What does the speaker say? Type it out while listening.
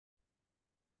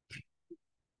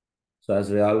So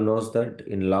as we all knows that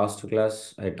in last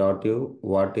class I taught you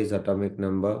what is atomic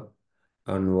number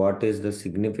and what is the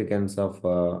significance of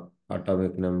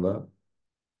atomic number.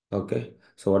 Okay.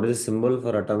 So what is the symbol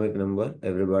for atomic number,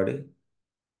 everybody?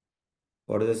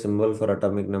 What is the symbol for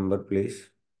atomic number, please?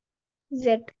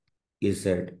 Z. Is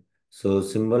Z. So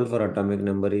symbol for atomic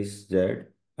number is Z.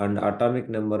 And atomic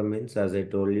number means, as I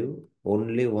told you,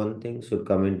 only one thing should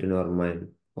come into your mind.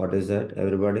 What is that,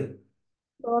 everybody?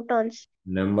 Protons.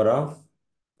 Number of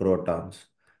protons.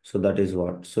 So that is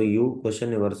what. So you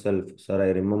question yourself, sir, I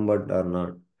remembered or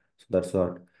not. So that's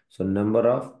what. So number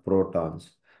of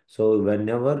protons. So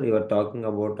whenever you are talking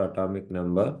about atomic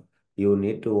number, you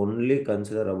need to only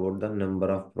consider about the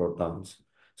number of protons.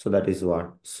 So that is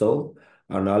what. So,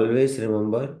 and always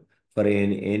remember, for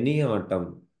any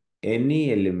atom,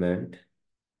 any element,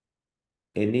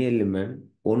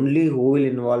 only who will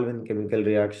involve in chemical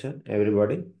reaction,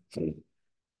 everybody? Who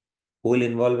will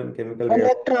involve in chemical reaction?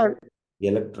 Electron.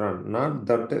 Electron, not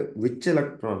that which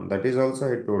electron. That is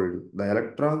also I told you. The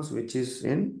electrons which is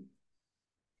in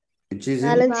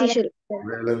Valency shell.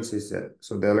 valence cell.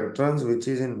 So the electrons which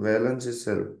is in valence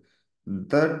cell,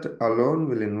 that alone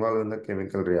will involve in the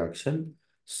chemical reaction.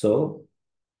 So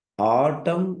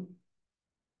atom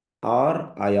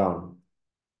or ion.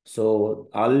 So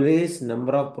always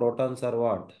number of protons are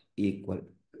what? Equal.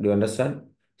 Do you understand?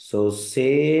 So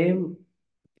same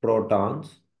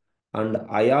protons and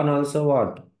ion also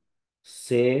what?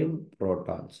 Same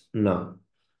protons. Now,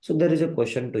 so there is a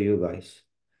question to you guys.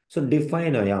 So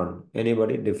define ion.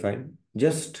 Anybody define?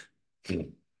 Just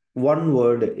one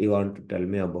word you want to tell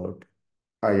me about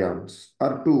ions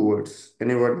or two words.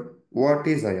 Anybody? What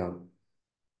is ion?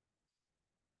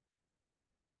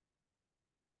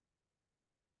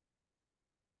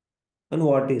 And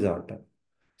what is atom?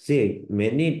 See,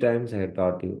 many times I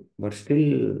taught you, but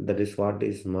still that is what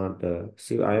is not.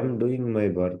 See, I am doing my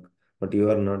work, but you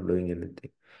are not doing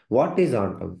anything. What is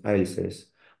atom? I will say.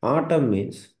 Atom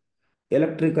means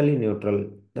electrically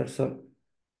neutral. That's all.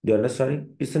 Do you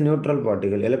understand? It's a neutral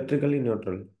particle, electrically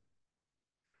neutral.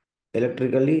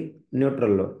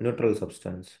 Neutral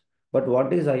substance. But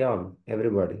what is ion,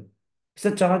 everybody? It's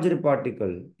a charged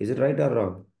particle. Is it right or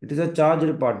wrong? It is a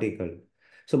charged particle.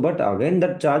 So, but again,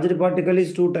 that charged particle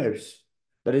is two types.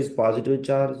 That is positive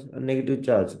charge and negative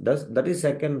charge. That is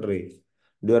secondary.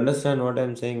 Do you understand what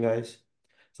I'm saying, guys?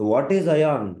 So, what is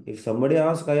ion? If somebody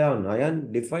asks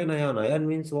ion, define ion. Ion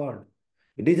means what?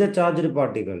 It is a charged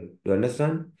particle. Do you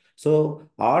understand? So,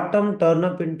 atom turn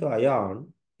up into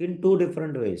ion in two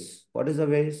different ways. What is the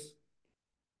ways?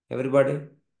 Everybody?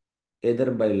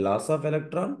 Either by loss of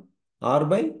electron or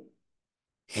by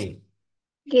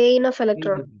Gain of gain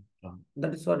electron. of electron.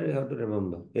 That is what you have to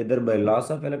remember. Either by loss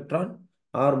of electron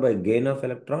or by gain of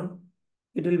electron,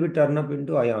 it will be turned up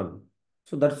into ion.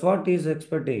 So that's what he is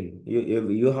expecting.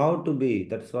 You have to be,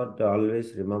 that's what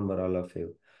always remember all of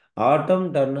you.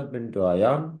 Atom turn up into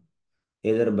ion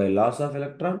either by loss of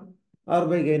electron or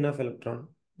by gain of electron.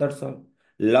 That's all.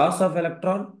 Loss of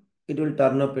electron, it will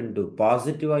turn up into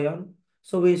positive ion.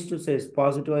 So we used to say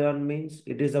positive ion means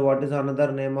it is a what is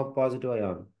another name of positive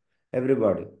ion?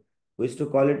 Everybody. We used to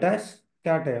call it as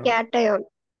cation. Cation.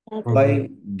 By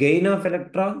gain of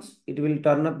electrons, it will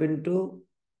turn up into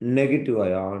negative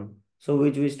ion. So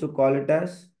which we used to call it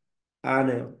as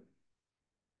anion.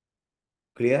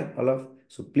 Clear? All of.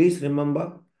 So please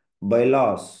remember by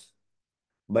loss.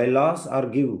 By loss or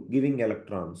giving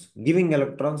electrons. Giving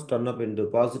electrons turn up into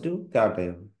positive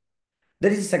cation.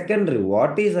 There is secondary.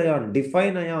 What is ion?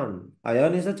 Define ion.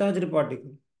 Ion is a charged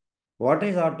particle. What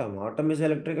is atom? Atom is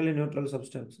electrically neutral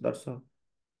substance. That's all.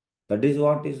 That is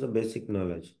what is the basic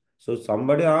knowledge. So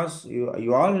somebody asks,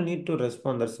 you all need to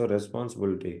respond. That's your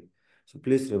responsibility. So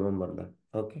please remember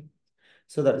that. Okay.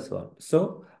 So that is what.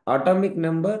 So atomic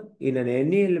number in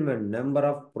any element, number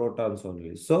of protons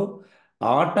only. So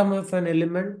atom of an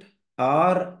element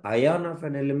or ion of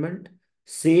an element,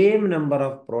 same number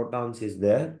of protons is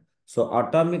there. So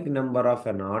atomic number of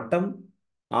an atom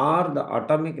or the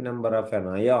atomic number of an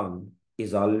ion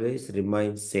is always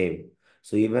remains same.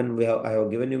 So even I have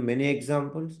given you many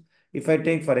examples. If I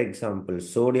take for example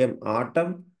sodium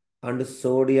atom and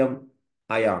sodium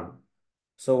ion.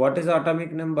 So what is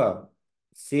atomic number?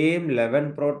 Same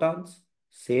 11 protons,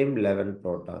 same 11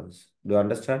 protons. Do you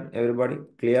understand? Everybody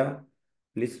clear?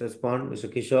 Please respond.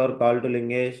 Mr. Kishore, call to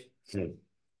Lingesh.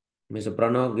 Mr.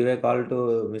 Pranav, give a call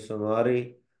to Mr.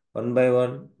 Mari. One by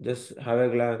one, just have a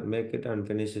glance, make it and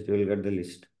finish it. You will get the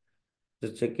list.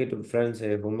 Just check it with friends,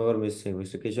 whomever missing.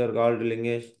 Mr. Kishore, call to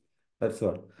Lingesh. That's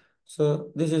what.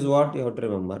 So this is what you have to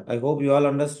remember. I hope you all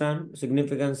understand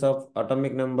significance of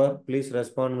atomic number. Please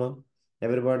respond, ma'am.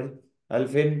 Everybody.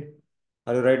 Alfin.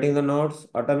 Are you writing the notes?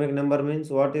 Atomic number means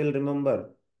what you will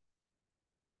remember?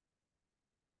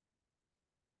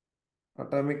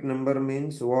 Atomic number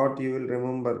means what you will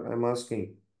remember. I'm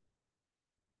asking.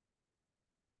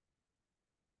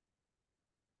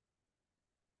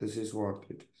 This is what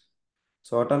it is.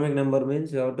 So atomic number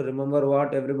means you have to remember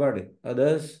what everybody.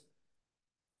 Others,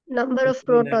 Number of I'm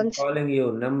protons. calling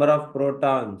you. Number of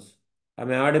protons. Am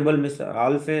I audible, Mr.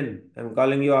 Alfin? I'm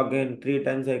calling you again. 3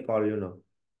 times I call you now.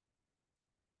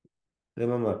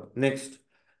 Remember. Next.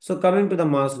 So coming to the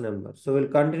mass number. So we'll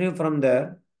continue from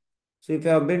there. So if you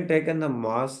have been taken the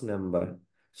mass number.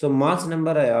 So mass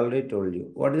number I already told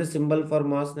you. What is the symbol for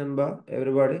mass number?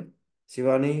 Everybody?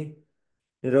 Shivani?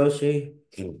 Niroshi?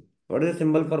 What is the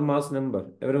symbol for mass number?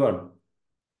 Everyone?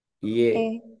 A.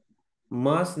 A.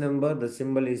 Mass number, the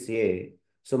symbol is A.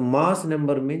 So mass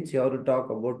number means you have to talk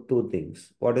about two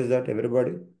things. What is that,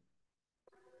 everybody?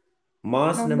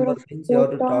 Mass Number number of means you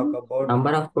have to talk protons. about,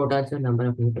 Number of protons and number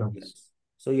of neutrons. yes.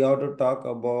 So you have to talk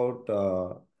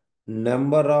about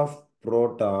number of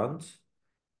protons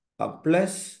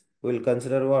plus we'll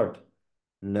consider what?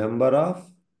 Number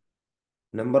of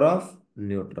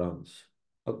neutrons.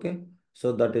 Okay.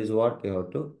 So that is what you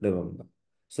have to remember.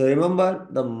 So remember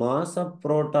the mass of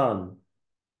proton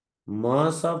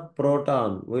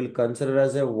will consider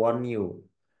as a 1U.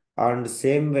 And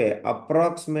same way,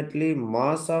 approximately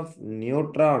mass of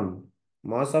neutron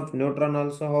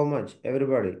also how much?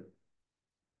 Everybody.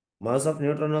 Mass of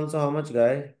neutron also how much,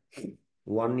 guy?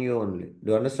 1U only.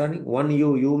 Do you understand?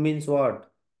 1U. U means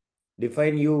what?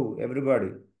 Define U,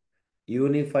 everybody.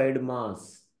 Unified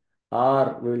mass.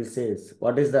 Or we will say,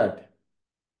 what is that?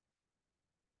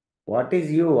 What is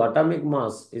U? Atomic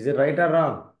mass. Is it right or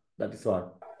wrong? That is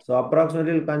what. So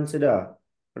approximately we'll consider,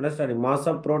 understanding, mass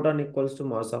of proton equals to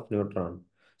mass of neutron.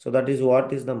 So that is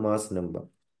what is the mass number.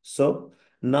 So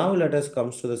now let us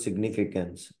come to the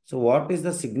significance. So what is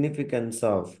the significance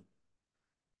of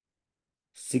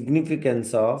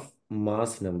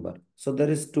mass number? So there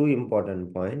is two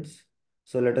important points.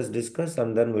 So let us discuss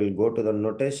and then we'll go to the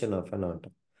notation of an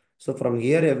atom. So from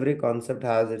here, every concept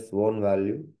has its own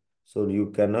value. So you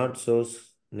cannot show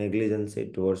negligence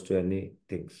towards to any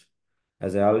things.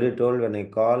 As I already told, when I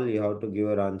call, you have to give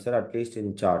your answer at least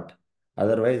in chart.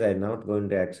 Otherwise, I'm not going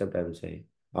to accept, I'm saying.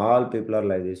 All people are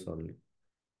like this only.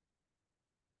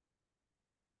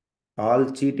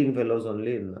 All cheating fellows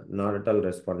only, not at all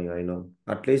responding, I know.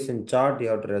 At least in chart, you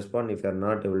have to respond if you are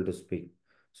not able to speak.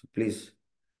 So please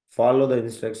follow the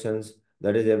instructions.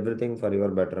 That is everything for your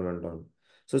betterment on.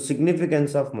 So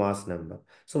significance of mass number.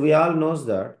 So we all knows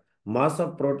that mass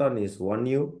of proton is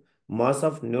 1U, mass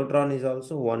of neutron is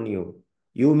also 1U.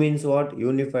 U means what?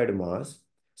 Unified mass.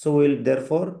 So we'll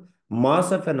therefore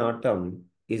mass of an atom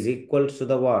is equal to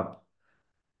the what?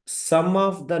 Sum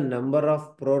of the number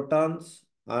of protons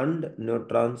and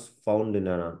neutrons found in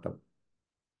an atom.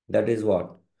 That is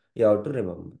what you have to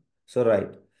remember. So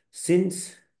right,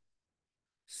 since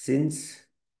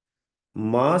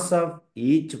mass of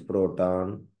each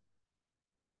proton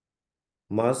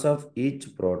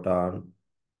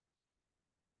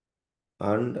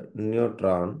and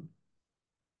neutron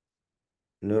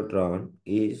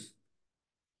is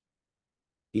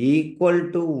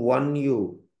equal to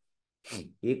 1U,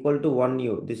 equal to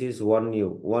 1U. This is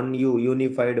 1U, 1U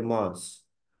unified mass.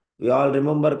 We all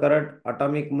remember correct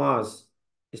atomic mass.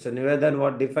 Mr. Nivedan,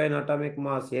 what define atomic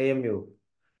mass? AMU.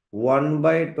 1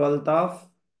 by 12th of,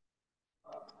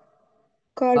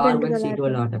 Carbon to Carbon the C12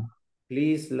 atom. atom.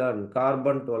 please learn,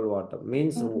 carbon 12 atom.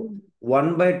 Means Mhm.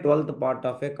 1 by 12th part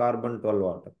of a carbon 12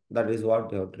 atom. That is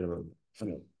what you have to remember.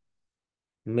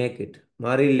 Make it.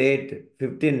 Mari late,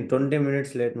 15, 20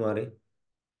 minutes late, Mari.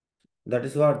 That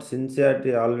is what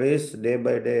sincerity always day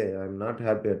by day. I'm not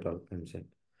happy at all. I'm saying.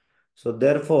 So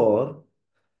therefore,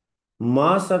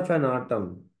 mass of an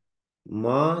atom,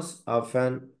 mass of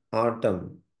an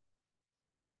atom,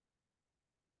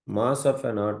 mass of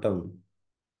an atom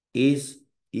is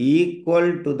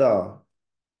equal to the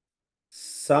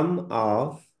sum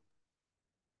of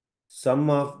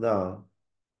the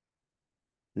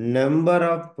number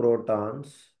of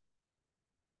protons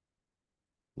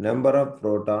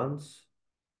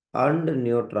and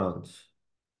neutrons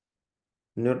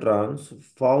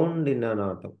found in an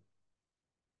atom.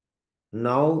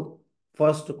 Now,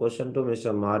 first question to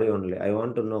Mr. Mari only. I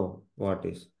want to know what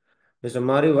is. Mr.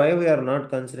 Mari, why we are not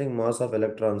considering mass of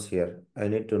electrons here? I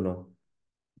need to know.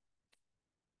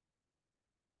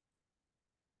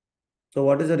 So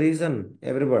what is the reason,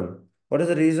 everyone? What is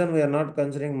the reason we are not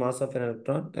considering mass of an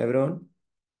electron, everyone?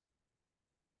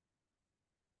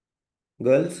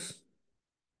 Girls?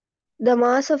 The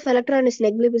mass of electron is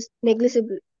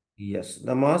negligible. Yes,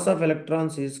 the mass of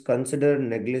electrons is considered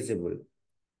negligible.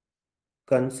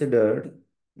 Considered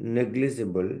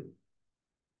negligible,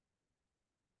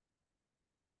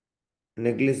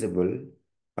 negligible,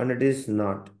 and it is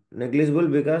not. Negligible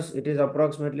because it is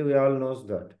approximately, we all knows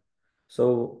that.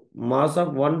 So mass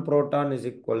of one proton is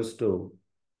equals to,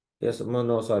 yes,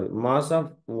 no, sorry, mass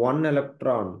of one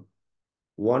electron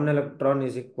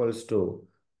is equals to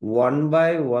 1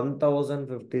 by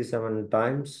 1057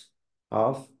 times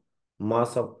of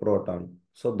mass of proton.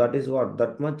 So that is what,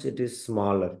 that much it is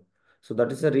smaller. So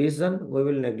that is the reason we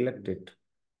will neglect it.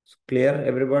 Clear,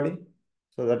 everybody?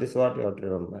 So that is what you have to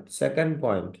remember. Second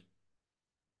point,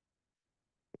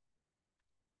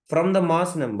 from the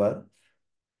mass number,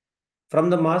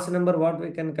 what we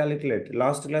can calculate?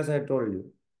 Last class I told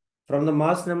you. From the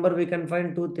mass number, we can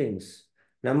find two things.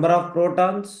 Number of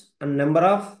protons and number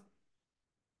of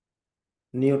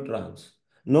neutrons.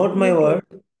 Note my Neutron. word.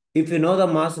 If you know the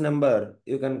mass number,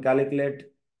 you can calculate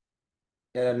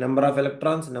number of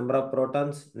electrons, number of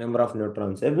protons, number of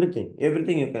neutrons, everything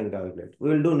you can calculate.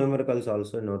 We will do numericals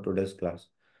also in our today's class.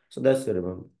 So that's to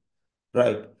remember.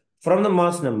 Right. From the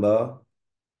mass number,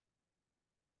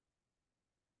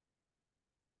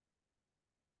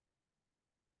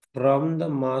 from the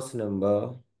mass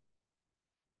number,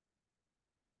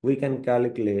 we can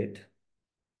calculate,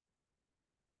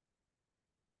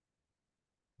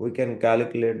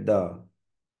 the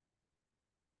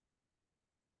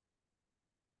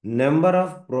number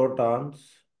of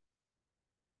protons,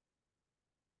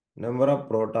 number of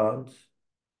protons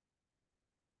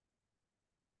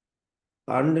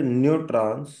and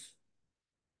neutrons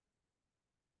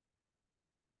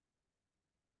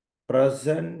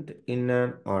present in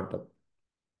an atom.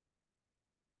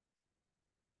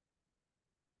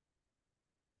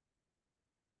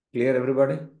 Clear,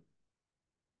 everybody?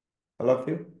 All of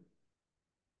you?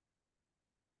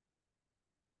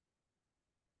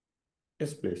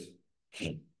 Yes, please.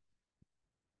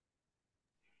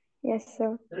 Yes,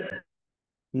 sir.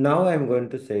 Now I am going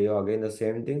to say you again the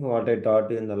same thing what I taught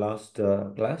you in the last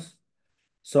class.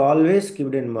 So always keep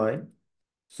it in mind.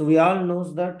 So we all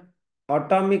knows that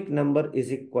atomic number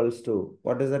is equals to,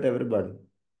 what is that, everybody?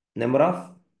 Number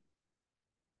of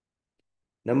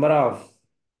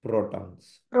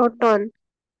protons. Proton.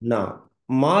 Now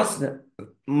mass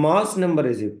number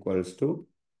is equals to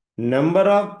number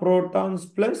of protons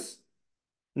plus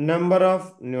number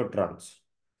of neutrons.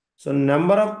 So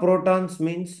number of protons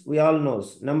means, we all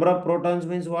knows, number of protons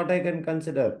means what I can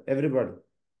consider, everybody.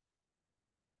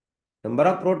 Number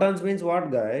of protons means what,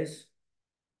 guys?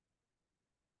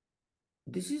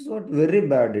 This is what very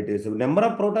bad it is. Number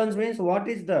of protons means what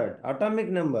is that? Atomic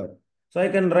number. So I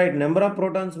can write number of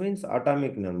protons means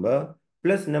atomic number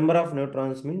plus number of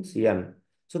neutrons means n.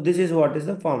 So this is what is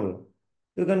the formula.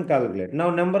 You can calculate. Now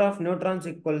number of neutrons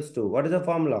equals to, what is the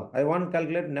formula? I want to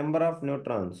calculate number of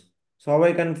neutrons. So how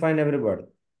I can find, everybody?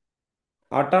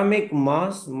 Atomic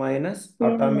mass minus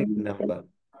atomic N. number.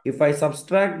 If I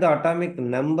subtract the atomic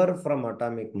number from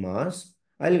atomic mass,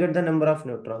 I'll get the number of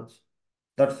neutrons.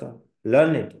 That's all.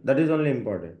 Learn it. That is only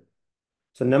important.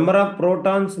 So number of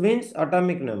protons means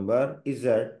atomic number is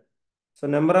Z. So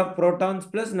number of protons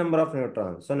plus number of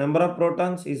neutrons. So number of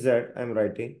protons is Z, I am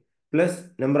writing, plus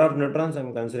number of neutrons I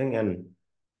am considering N.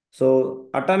 So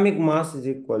atomic mass is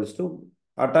equals to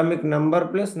atomic number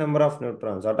plus number of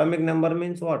neutrons. Atomic number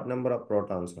means what? Number of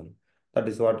protons. That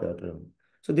is what you have to remember.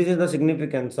 So this is the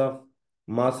significance of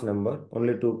mass number.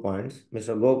 Only 2 points.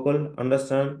 Mr. Gokul,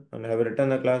 understand and have written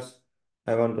the class?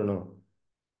 I want to know.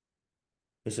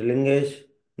 Mr. Lingesh,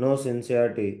 no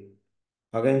sincerity.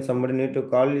 Again, somebody need to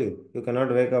call you. You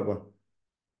cannot wake up.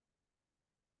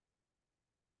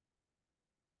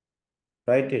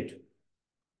 Write it.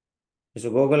 Mr.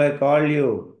 Gokul, I called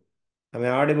you. Am I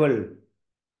audible?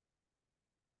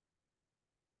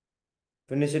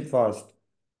 Finish it fast.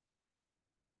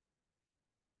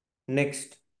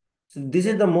 Next. So this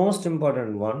is the most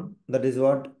important one. That is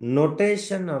what?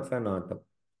 Notation of an atom.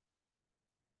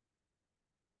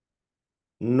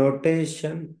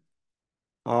 Notation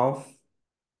of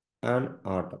an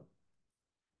atom.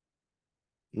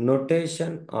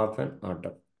 Notation of an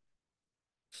atom.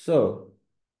 So,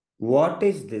 what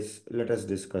is this? Let us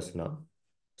discuss now.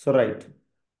 So, right.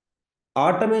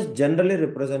 Atom is generally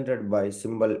represented by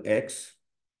symbol X.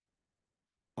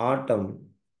 Atom,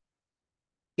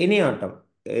 any atom,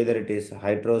 either it is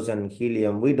hydrogen,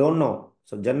 helium, we don't know.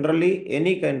 So, generally,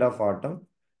 any kind of atom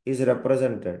is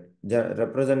represented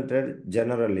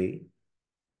generally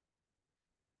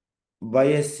by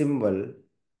a symbol,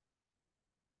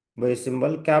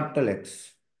 capital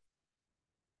X,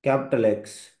 capital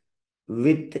X,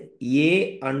 with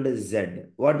A and Z.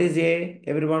 What is A,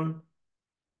 everyone?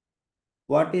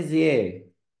 What is A?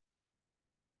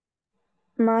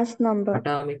 Mass number.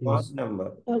 Atomic Mass mass.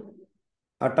 number.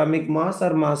 Atomic mass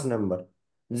or mass number?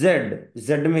 Z.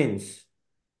 Z means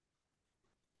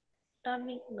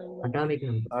Atomic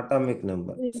number. atomic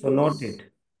number. So note it.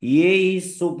 A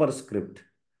is superscript.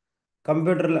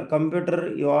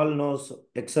 Computer, you all knows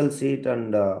Excel sheet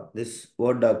and this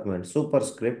Word document,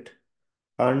 superscript,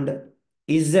 and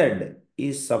Z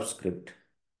is subscript.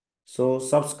 So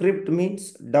subscript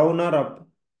means down or up.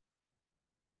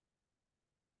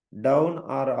 Down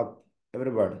or up,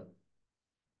 everybody.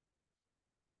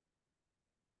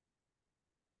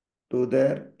 To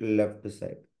their left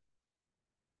side.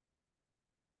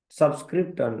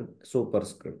 Subscript and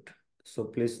superscript. So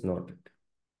please note it.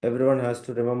 Everyone has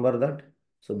to remember that.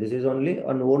 So this is only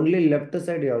on only left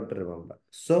side you have to remember.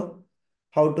 So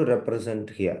how to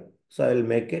represent here? So I will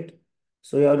make it.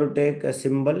 So you have to take a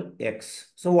symbol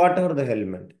X. So whatever the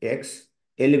element, X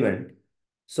element.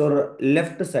 So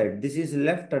left side, this is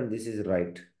left and this is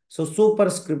right. So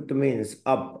superscript means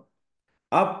up.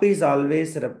 Up is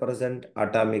always represent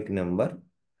atomic number.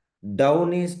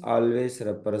 Down is always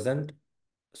represent,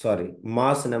 sorry,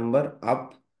 mass number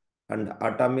up and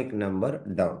atomic number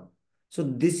down. So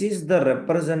this is the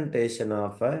representation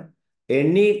of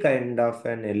any kind of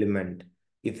an element.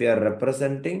 If you are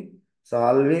representing, so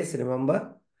always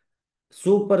remember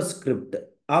superscript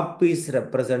up is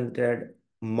represented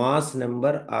mass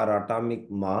number or atomic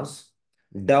mass.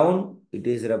 Down it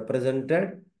is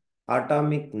represented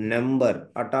atomic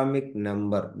number. Atomic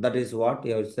number. That is what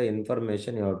you have the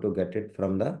information you have to get it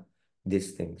from the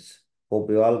these things. Hope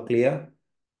you all clear.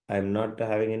 I am not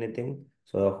having anything.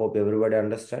 So I hope everybody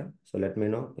understand. So let me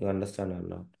know you understand or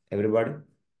not. Everybody?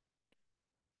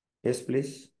 Yes,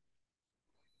 please.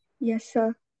 Yes,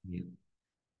 sir. Yeah.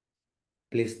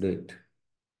 Please do it.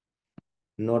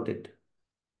 Note it.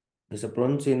 As a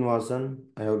Pran Srinivasan,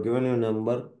 I have given you a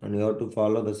number and you have to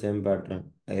follow the same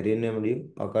pattern. I renamed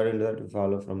you. According to that, you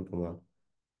follow from tomorrow.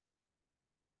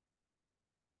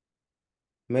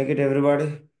 Make it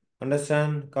everybody.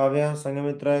 Understand? Kavya,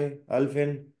 Sangamitrai,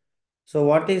 Alfin. So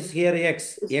what is here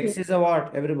X? Yes, sir. X is a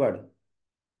what? Everybody.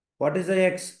 What is the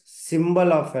X?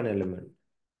 Symbol of an element.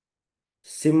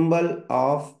 Symbol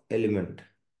of element.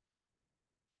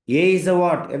 A is a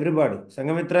what? Everybody.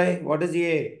 Sangamitrai, what is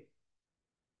A?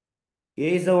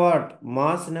 A is a what?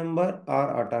 Mass number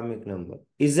or atomic number?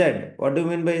 Z. What do you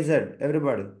mean by Z?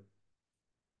 Everybody.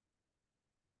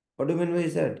 What do you mean by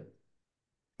Z?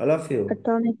 All of you.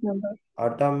 Atomic number.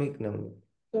 Atomic number.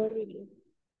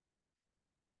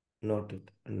 Note it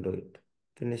and do it.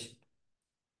 Finish it.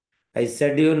 I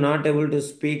said you're not able to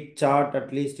speak chart,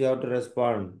 at least you have to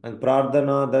respond. And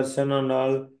Prardhana, Darshan and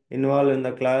all involved in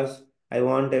the class. I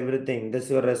want everything. This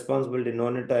is your responsibility. No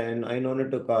need to, and I no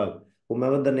need to call.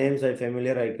 Whomever the names are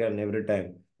familiar, I can every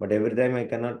time. But every time I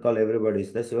cannot call everybody.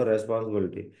 So that's your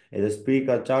responsibility. Either speak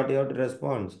or chart, you have to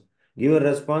respond. Give a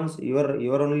response. You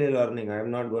are only learning. I am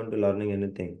not going to learning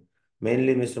anything.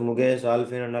 Mainly Mr. Mukesh,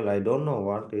 Alfin and all. I don't know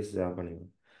what is happening.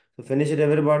 So finish it,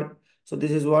 everybody. So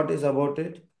this is what is about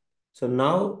it. So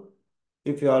now,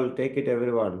 if you all take it,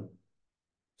 everyone,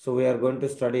 so we are going to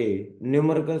study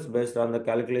numericals based on the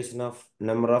calculation of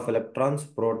number of electrons,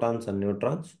 protons, and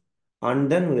neutrons.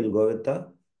 And then we'll go with the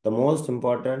most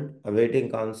important weighting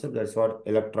concept, that's what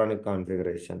electronic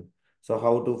configuration. So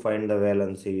how to find the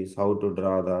valencies, how to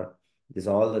draw that, these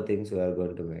are all the things we are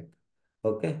going to make.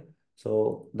 Okay,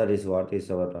 so that is what is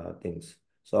our things.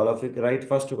 So all of you write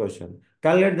first question.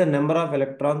 Calculate the number of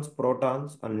electrons,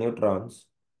 protons, and neutrons.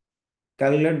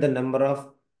 Calculate the number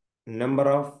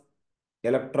of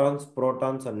electrons,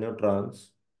 protons, and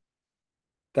neutrons.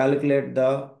 Calculate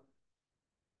the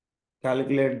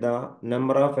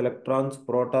number of electrons,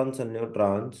 protons, and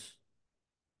neutrons.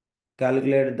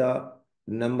 Calculate the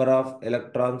number of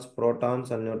electrons,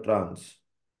 protons, and neutrons.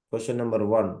 Question number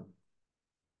 1.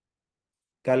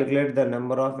 Calculate the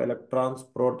number of electrons,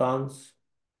 protons,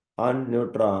 and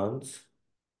neutrons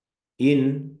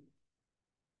in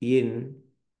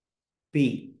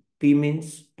P. P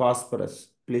means phosphorus.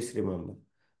 Please remember.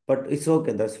 But it's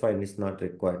okay. That's fine. It's not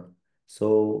required.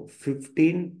 So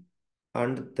 15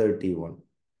 and 31.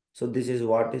 So this is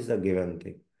what is the given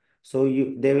thing. So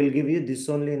they will give you this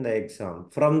only in the exam.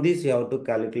 From this you have to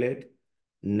calculate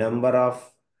number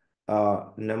of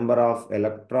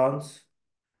electrons,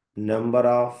 number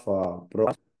of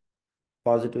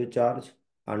positive charge,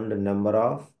 and number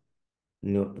of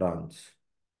neutrons.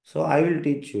 So I will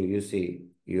teach you,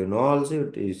 you know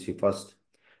also you see first.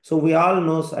 So we all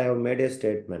knows I have made a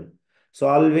statement. So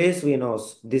always we know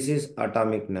this is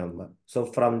atomic number. So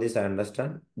from this I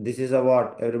understand. This is a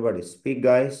what? Everybody speak,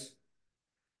 guys.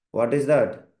 What is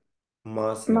that?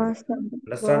 Mass number. Mass number.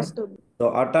 Understand?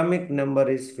 So atomic number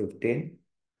is 15.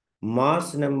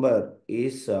 Mass number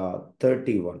is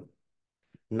 31.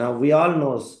 Now we all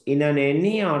know in an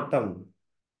any atom,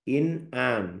 in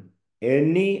an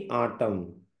any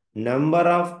atom, number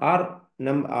of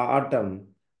atom,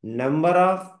 number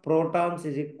of protons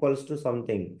is equals to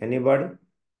something. Anybody?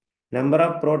 Number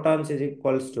of protons is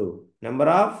equals to number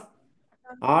of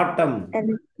atom,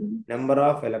 Electron. number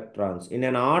of electrons. In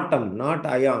an atom, not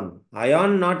ion.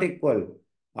 Ion not equal.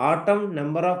 Atom,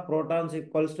 number of protons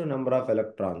equals to number of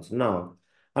electrons. Now,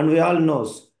 and we all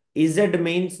knows Z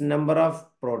means number of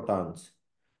protons.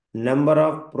 Number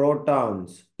of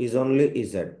protons is only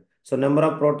Z. So number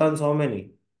of protons, how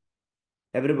many?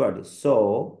 Everybody.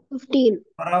 So 15.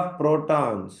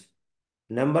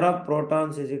 number of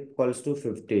protons is equals to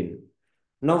 15.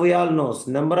 Now we all know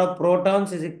number of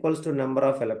protons is equals to number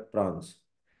of electrons.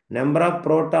 Number of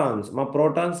protons,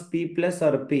 protons P plus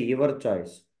or P, your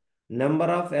choice. Number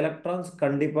of electrons,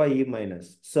 kandipa E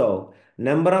minus. So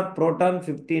number of proton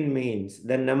 15 means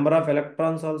then number of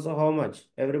electrons also how much?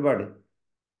 Everybody.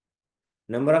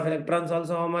 Number of electrons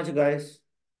also how much, guys?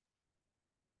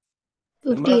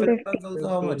 Number of 15. electrons also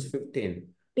how much? 15.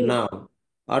 Now,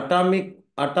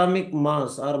 atomic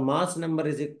mass or mass number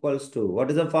is equals to, what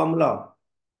is the formula?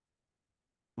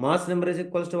 Mass number is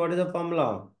equals to, what is the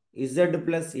formula? Z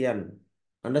plus N.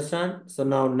 Understand? So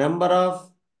now number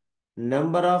of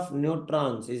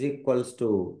neutrons is equals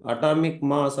to atomic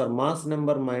mass or mass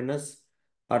number minus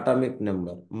atomic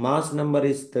number. Mass number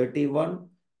is 31,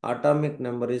 atomic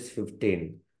number is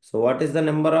 15. So what is the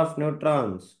number of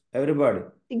neutrons? Everybody.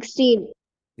 16.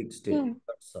 16.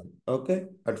 That's all. Okay.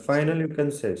 At final you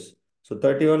can say. So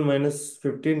 31 minus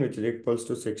 15 which is equals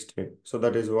to 16. So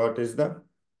that is what is the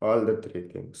all the three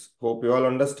things. Hope you all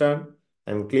understand.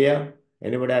 I'm clear.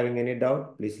 Anybody having any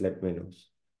doubt? Please let me know.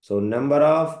 So number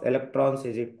of electrons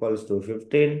is equals to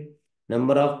 15.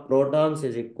 Number of protons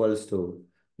is equals to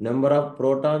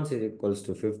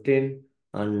 15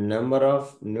 and number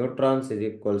of neutrons is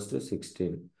equals to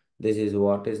 16. This is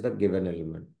what is the given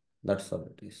element. That's all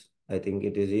it is. I think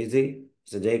it is easy.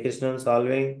 So Jai Krishnan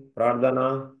solving.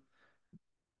 Pradhana.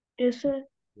 Yes, sir.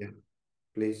 Yeah,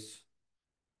 please.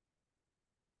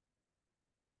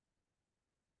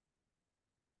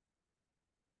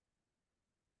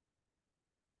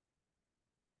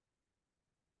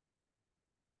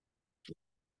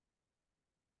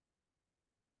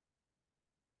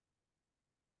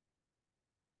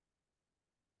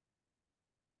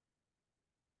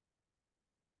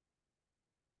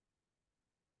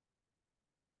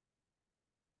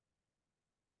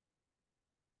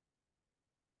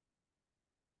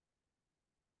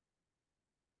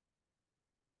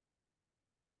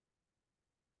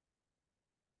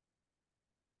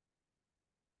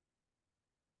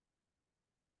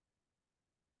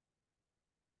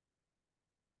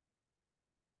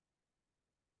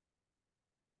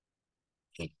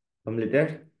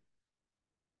 Completed?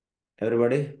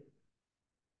 Everybody?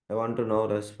 I want to know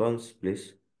response,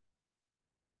 please.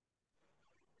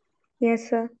 Yes,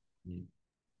 sir.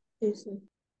 Yes, sir.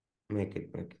 Make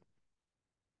it.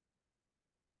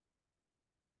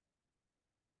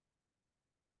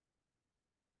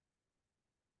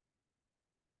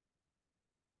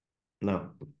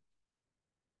 Now,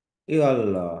 you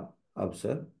all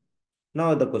observe.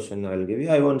 Now the question I'll give you.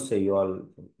 I won't say you all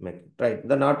make it. Right.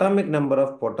 The atomic number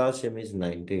of potassium is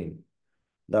 19.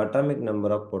 The atomic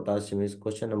number of potassium is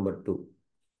question number 2.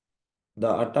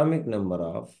 The atomic number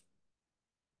of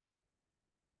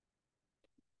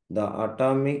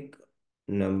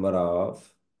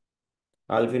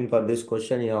Alvin, for this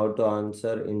question, you have to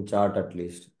answer in chart at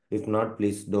least. If not,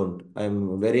 please don't.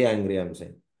 I'm very angry, I'm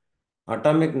saying.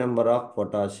 Atomic number of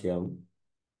potassium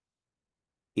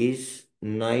is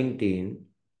 19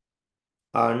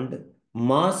 and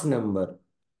mass number,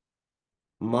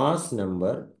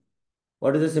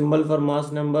 what is the symbol for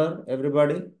mass number,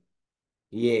 everybody?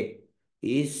 A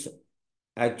is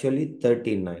actually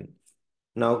 39.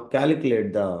 Now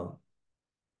calculate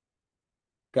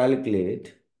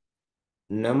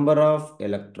number of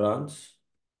electrons,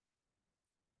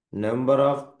 number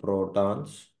of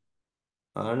protons,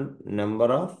 and number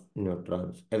of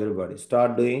neutrons. Everybody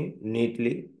start doing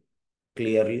neatly,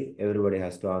 clearly. Everybody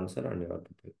has to answer and you have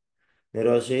to do.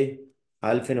 Niroshi,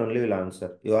 Alfin only will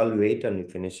answer. You all wait and you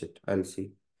finish it. I'll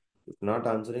see. If not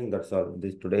answering, that's all.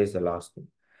 This today is the last thing.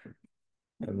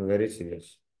 I'm very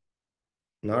serious.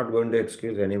 Not going to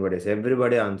excuse anybody. So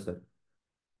everybody answer.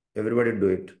 Everybody do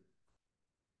it.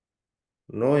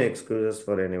 No excuses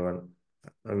for anyone.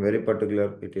 I'm very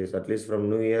particular. It is at least from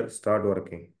New Year, start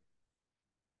working.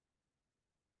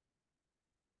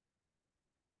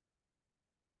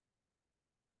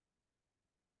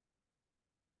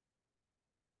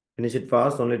 Finish it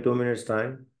fast, only 2 minutes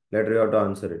time. Later you have to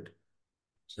answer it.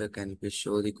 Sir, can you please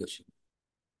show the question?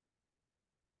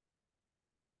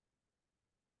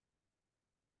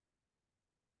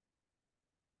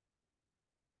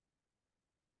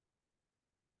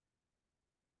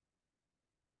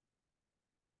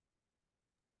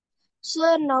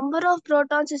 Sir, number of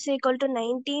protons is equal to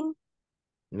 19.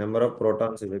 Number of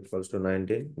protons is equals to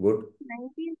 19. Good.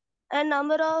 19. And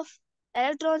number of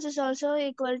electrons is also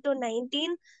equal to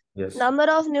 19. Yes. Number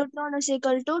of neutrons is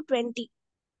equal to 20.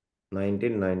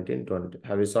 19, 19, 20.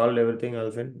 Have you solved everything,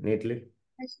 Alvin, neatly?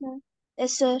 Yes, sir.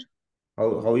 Yes, sir.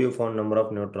 How you found number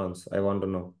of neutrons? I want to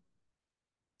know.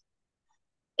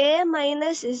 A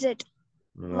minus Z.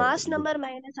 Mass Okay. number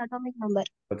minus atomic number.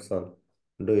 That's all.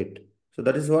 Do it. So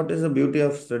that is what is the beauty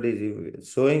of studies. If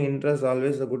showing interest,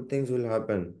 always the good things will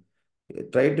happen.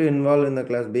 Try to involve in the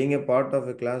class. Being a part of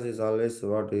a class is always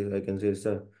what is I can say it's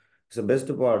the best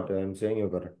part. I am saying you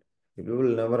correct. People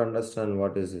will never understand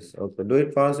what is this. Okay, do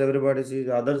it fast. Everybody see.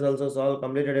 Others also solve.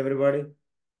 Completed everybody.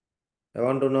 I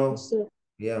want to Yes, know. sir.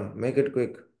 Yeah, make it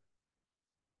quick.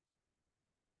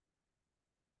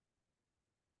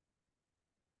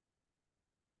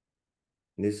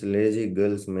 These lazy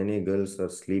girls, many girls are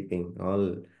sleeping.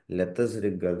 All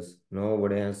lethargic girls.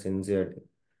 Nobody has sincerity.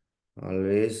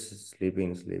 Always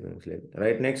sleeping, sleeping, sleeping.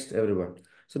 Right, next, everyone.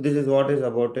 So this is what is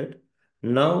about it.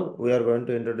 Now we are going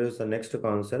to introduce the next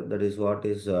concept. That is what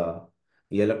is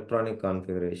electronic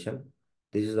configuration.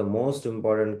 This is the most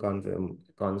important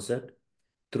concept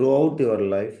throughout your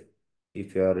life.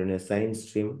 If you are in a science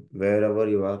stream, wherever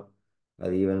you are,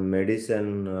 or even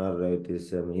medicine or it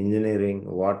is engineering,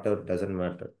 water, doesn't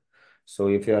matter. So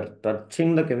if you are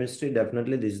touching the chemistry,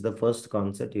 definitely this is the first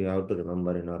concept you have to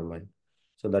remember in our mind.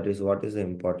 So that is what is the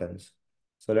importance.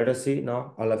 So let us see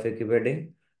now, all of you keep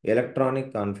reading.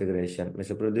 Electronic configuration.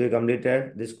 Mr. Prithvi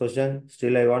completed this question.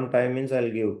 Still I want time means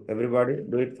I'll give. Everybody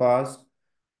do it fast.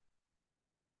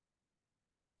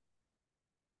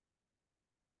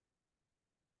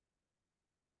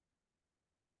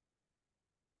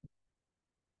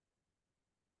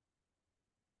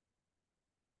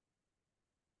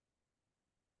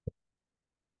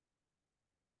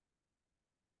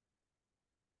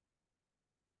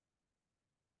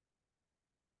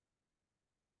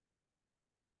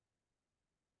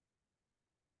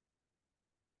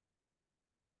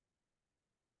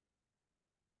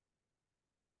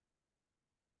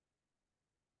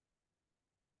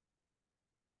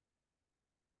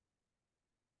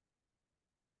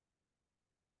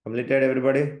 Completed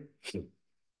everybody?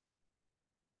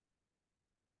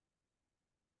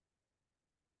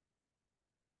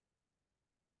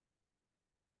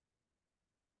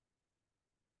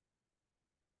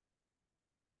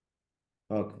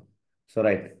 Okay. So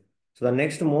right. So the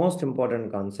next most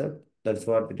important concept, that's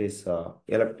what it is,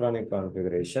 electronic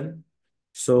configuration.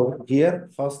 So here,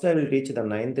 first I will teach the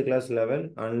ninth class level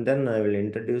and then I will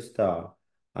introduce the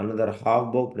another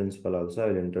half bow principle also I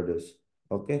will introduce.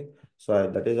 Okay.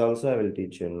 So that is also I will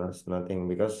teach you nothing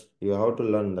because you have to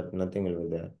learn that nothing will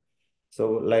be there.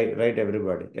 So like right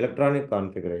everybody, electronic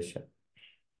configuration.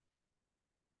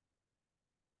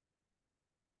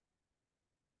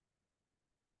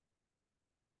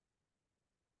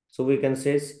 So we can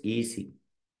say it's easy.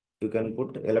 You can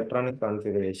put electronic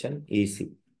configuration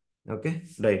easy. Okay,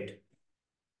 right.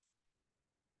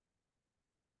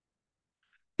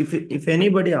 If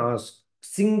anybody asks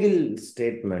single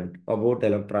statement about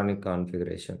electronic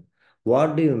configuration,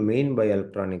 what do you mean by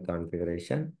electronic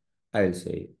configuration? I'll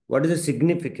say, what is the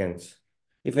significance?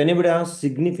 If anybody asks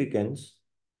significance,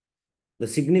 the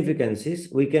significance is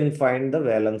we can find the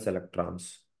valence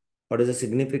electrons. What is the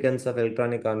significance of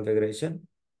electronic configuration?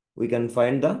 We can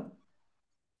find the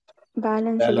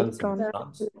Balance valence electron.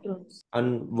 electrons. Electrons.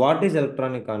 And what is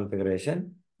electronic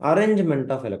configuration? Arrangement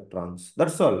of electrons.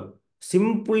 That's all.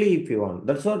 Simply, if you want.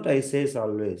 That's what I say is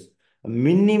always.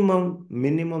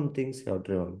 Minimum things you have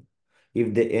to remember.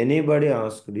 If anybody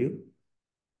asked you,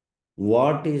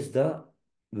 what is the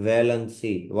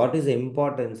valency? What is the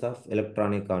importance of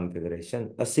electronic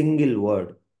configuration? A single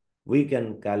word. We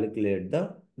can calculate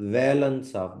the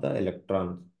valence of the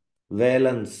electron.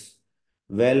 Valence.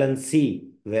 Valency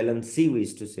we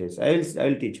used to say. So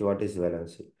I'll teach you what is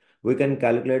valency. We can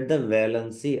calculate the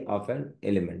valency of an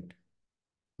element.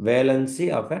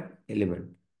 Valency of an element.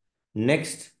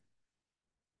 Next,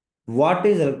 what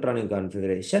is electronic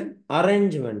configuration?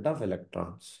 Arrangement of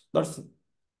electrons. That's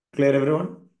clear,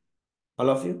 everyone? All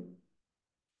of you?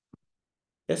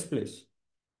 Yes, please.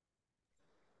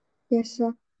 Yes,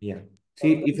 sir. Yeah.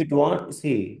 See, if it want,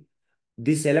 see,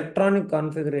 this electronic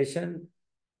configuration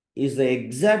is the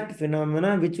exact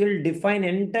phenomena which will define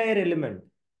entire element.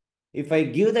 If I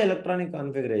give the electronic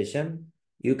configuration,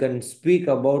 you can speak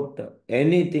about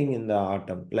anything in the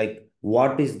atom, like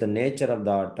what is the nature of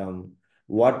the atom,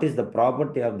 what is the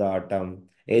property of the atom,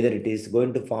 either it is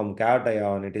going to form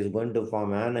cation, it is going to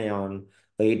form anion,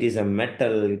 it is a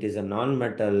metal, it is a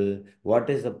non-metal, what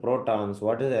is the protons,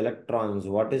 what is the electrons,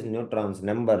 what is neutrons,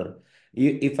 number.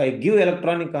 If I give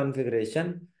electronic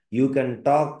configuration, you can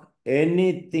talk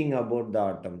anything about the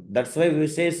atom. That's why we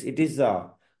say it is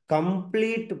a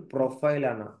complete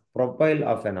profile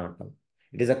of an atom.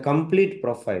 It is a complete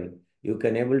profile. You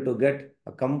can able to get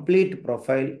a complete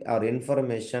profile or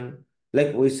information.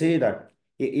 Like we say that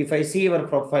if I see your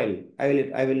profile,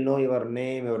 I will know your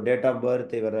name, your date of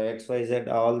birth, your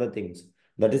XYZ, all the things.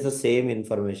 That is the same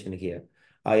information here.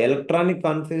 Electronic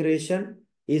configuration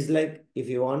is like if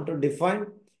you want to define,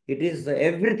 it is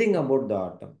everything about the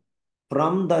atom.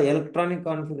 From the electronic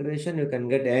configuration, you can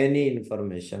get any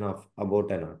information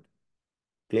about an atom.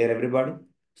 Clear, everybody?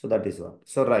 So that is what.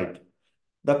 So right.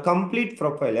 The complete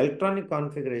profile, electronic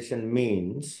configuration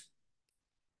means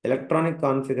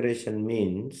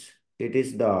it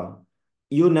is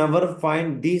you never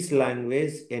find this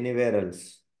language anywhere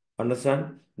else.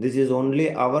 Understand? This is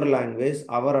only our language,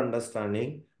 our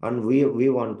understanding, and we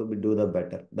want to do the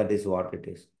better. That is what it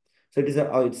is. So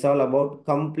it's all about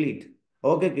complete.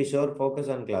 Okay, Kishore, focus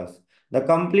on class. The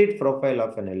complete profile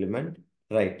of an element,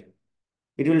 right?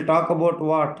 It will talk about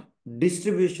what?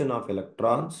 Distribution of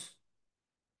electrons.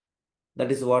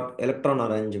 That is what? Electron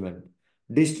arrangement.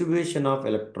 Distribution of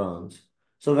electrons.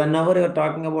 So whenever you're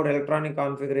talking about electronic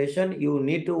configuration, you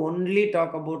need to only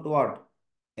talk about what?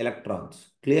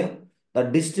 Electrons. Clear? The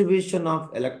distribution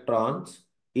of electrons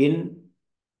in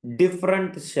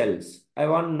different shells. I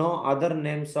want to know other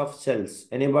names of shells.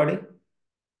 Anybody?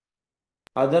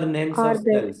 Other names of Orbit.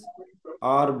 shells.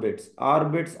 Orbits.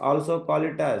 Orbits also call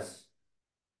it as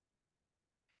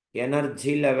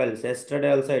energy levels.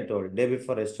 Yesterday also I told, day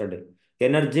before yesterday.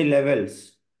 Energy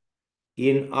levels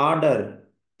in order,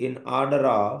 in order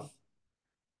of,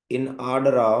 in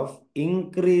order of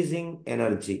increasing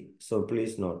energy. So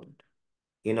please note it.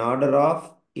 In order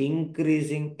of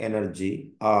increasing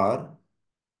energy or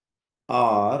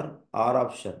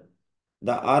option.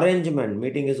 The arrangement,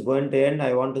 meeting is going to end.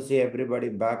 I want to see everybody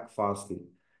back fastly.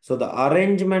 So the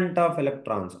arrangement of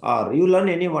electrons are, you learn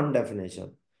any one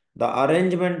definition. The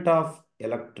arrangement of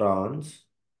electrons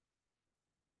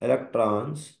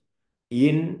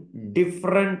in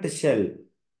different shells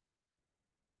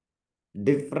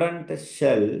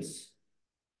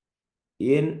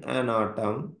in an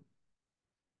atom,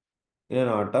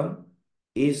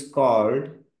 is called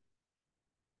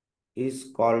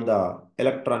the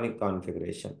electronic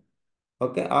configuration.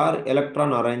 Okay, or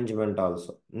electron arrangement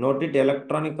also. Note it,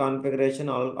 electronic configuration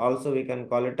also we can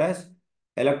call it as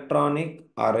electronic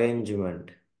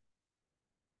arrangement.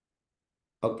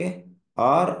 Okay,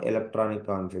 or electronic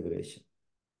configuration.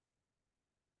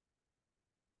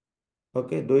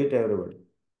 Okay, do it everybody.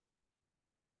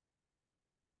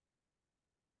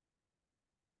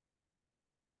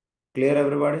 Clear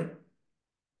everybody?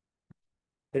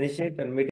 Finish it and meet.